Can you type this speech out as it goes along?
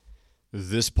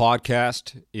This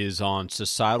podcast is on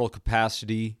societal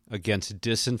capacity against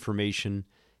disinformation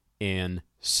and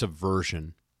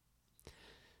subversion.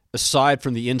 Aside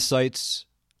from the insights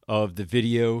of the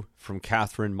video from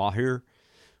Catherine Mahir,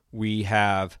 we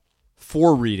have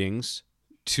 4 readings,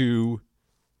 2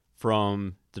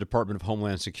 from the Department of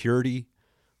Homeland Security,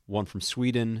 1 from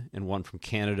Sweden, and 1 from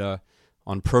Canada,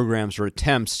 on programs or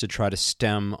attempts to try to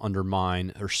stem,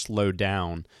 undermine, or slow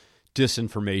down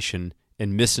disinformation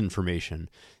and misinformation.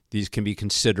 These can be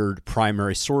considered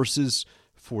primary sources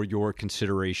for your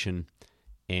consideration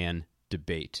and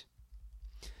debate.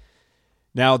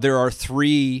 Now, there are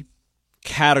 3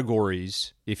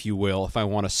 categories, if you will, if I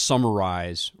want to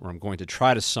summarize, or I'm going to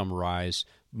try to summarize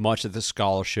much of the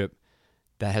scholarship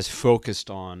that has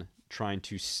focused on trying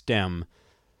to stem,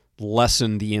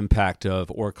 lessen the impact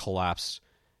of, or collapse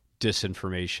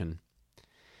disinformation.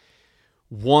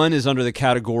 1 is under the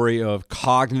category of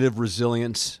cognitive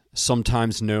resilience,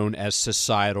 sometimes known as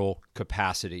societal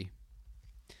capacity.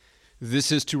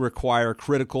 This is to require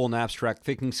critical and abstract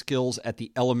thinking skills at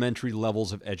the elementary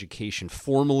levels of education,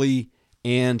 formally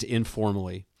and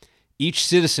informally. Each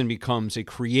citizen becomes a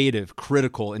creative,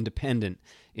 critical, independent,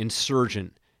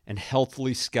 insurgent, and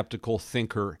healthily skeptical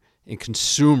thinker and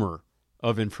consumer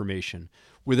of information,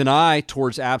 with an eye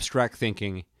towards abstract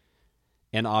thinking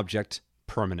and object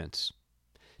permanence.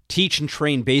 Teach and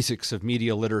train basics of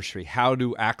media literacy, how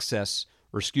to assess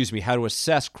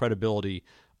credibility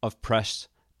of press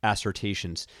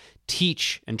assertions.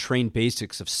 Teach and train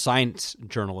basics of science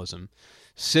journalism.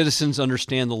 Citizens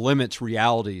understand the limits,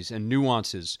 realities, and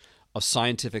nuances of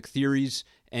scientific theories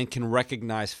and can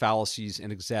recognize fallacies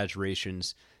and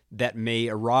exaggerations that may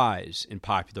arise in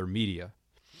popular media.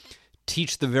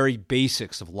 Teach the very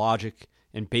basics of logic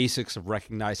and basics of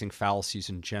recognizing fallacies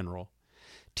in general.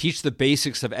 Teach the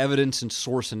basics of evidence and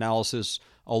source analysis,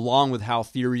 along with how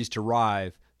theories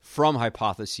derive from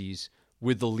hypotheses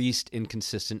with the least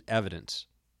inconsistent evidence.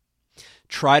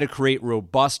 Try to create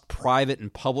robust private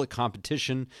and public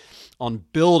competition on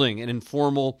building an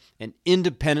informal and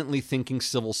independently thinking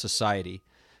civil society.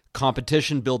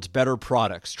 Competition builds better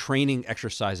products, training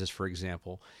exercises, for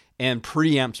example, and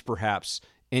preempts, perhaps,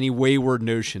 any wayward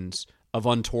notions of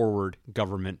untoward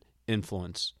government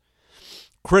influence.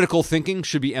 Critical thinking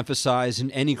should be emphasized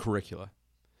in any curricula,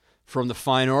 from the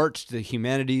fine arts to the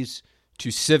humanities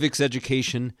to civics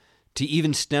education to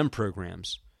even STEM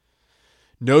programs.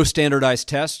 No standardized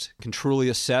test can truly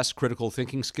assess critical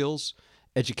thinking skills.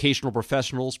 Educational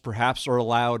professionals perhaps are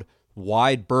allowed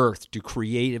wide berth to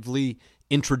creatively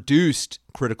introduce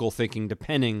critical thinking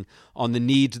depending on the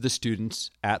needs of the students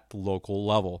at the local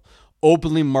level.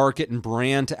 Openly market and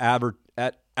brand to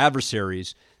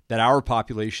adversaries that our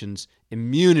population's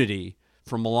immunity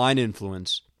from malign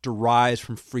influence derives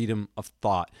from freedom of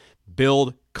thought.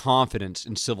 Build confidence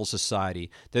in civil society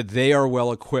that they are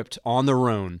well equipped on their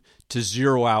own to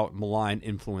zero out malign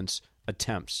influence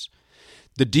attempts.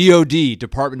 The DoD,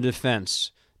 Department of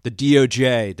Defense, the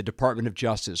DOJ, the Department of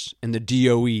Justice, and the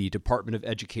DOE, Department of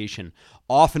Education,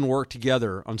 often work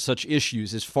together on such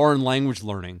issues as foreign language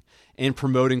learning and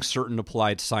promoting certain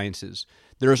applied sciences.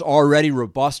 There is already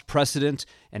robust precedent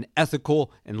and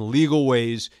ethical and legal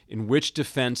ways in which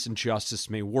defense and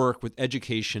justice may work with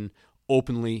education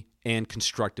openly and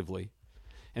constructively.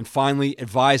 And finally,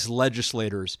 advise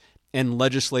legislators and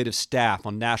legislative staff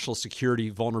on national security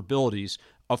vulnerabilities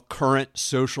of current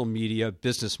social media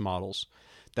business models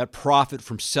that profit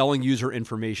from selling user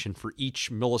information for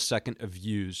each millisecond of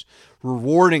views,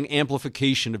 rewarding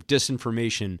amplification of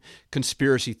disinformation,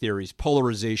 conspiracy theories,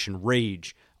 polarization,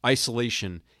 rage,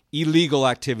 isolation, illegal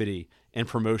activity, and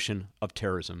promotion of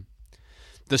terrorism.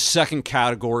 The second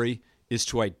category is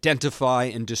to identify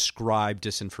and describe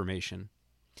disinformation.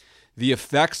 The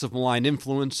effects of malign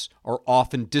influence are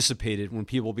often dissipated when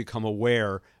people become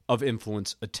aware of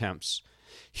influence attempts.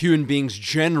 Human beings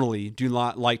generally do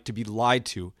not like to be lied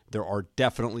to. There are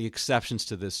definitely exceptions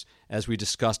to this, as we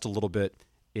discussed a little bit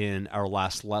in our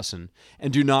last lesson,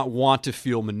 and do not want to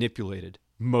feel manipulated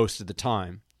most of the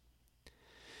time.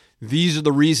 These are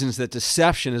the reasons that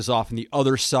deception is often the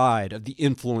other side of the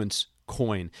influence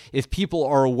coin. If people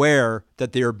are aware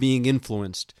that they are being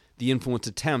influenced, the influence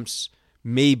attempts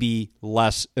may be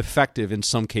less effective in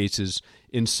some cases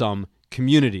in some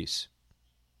communities.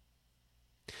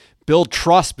 Build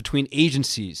trust between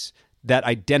agencies that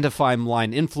identify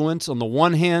malign influence on the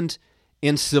one hand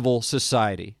and civil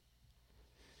society.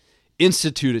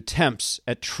 Institute attempts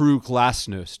at true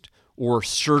glasnost or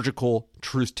surgical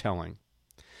truth-telling.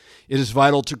 It is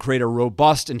vital to create a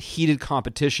robust and heated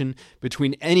competition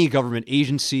between any government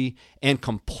agency and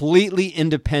completely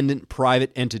independent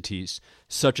private entities,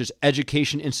 such as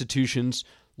education institutions,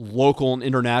 local and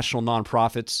international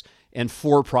nonprofits, and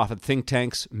for-profit think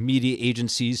tanks, media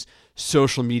agencies,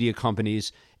 social media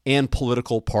companies, and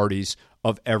political parties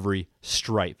of every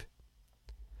stripe.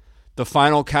 The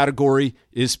final category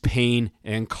is pain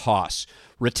and costs.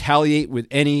 Retaliate with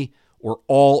any or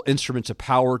all instruments of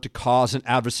power to cause an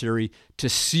adversary to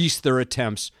cease their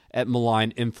attempts at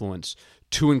malign influence,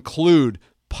 to include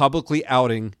publicly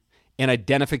outing and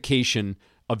identification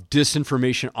of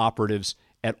disinformation operatives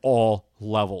at all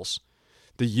levels.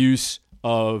 The use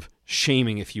of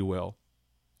shaming, if you will.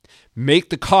 Make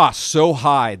the cost so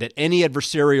high that any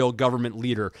adversarial government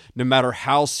leader, no matter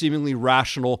how seemingly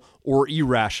rational or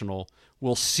irrational,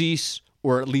 will cease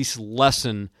or at least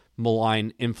lessen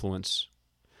malign influence.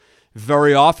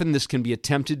 Very often, this can be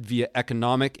attempted via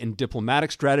economic and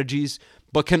diplomatic strategies,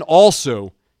 but can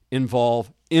also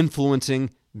involve influencing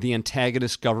the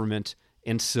antagonist government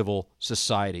and civil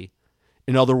society.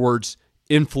 In other words,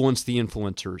 influence the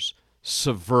influencers,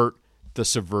 subvert the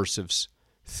subversives.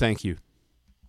 Thank you.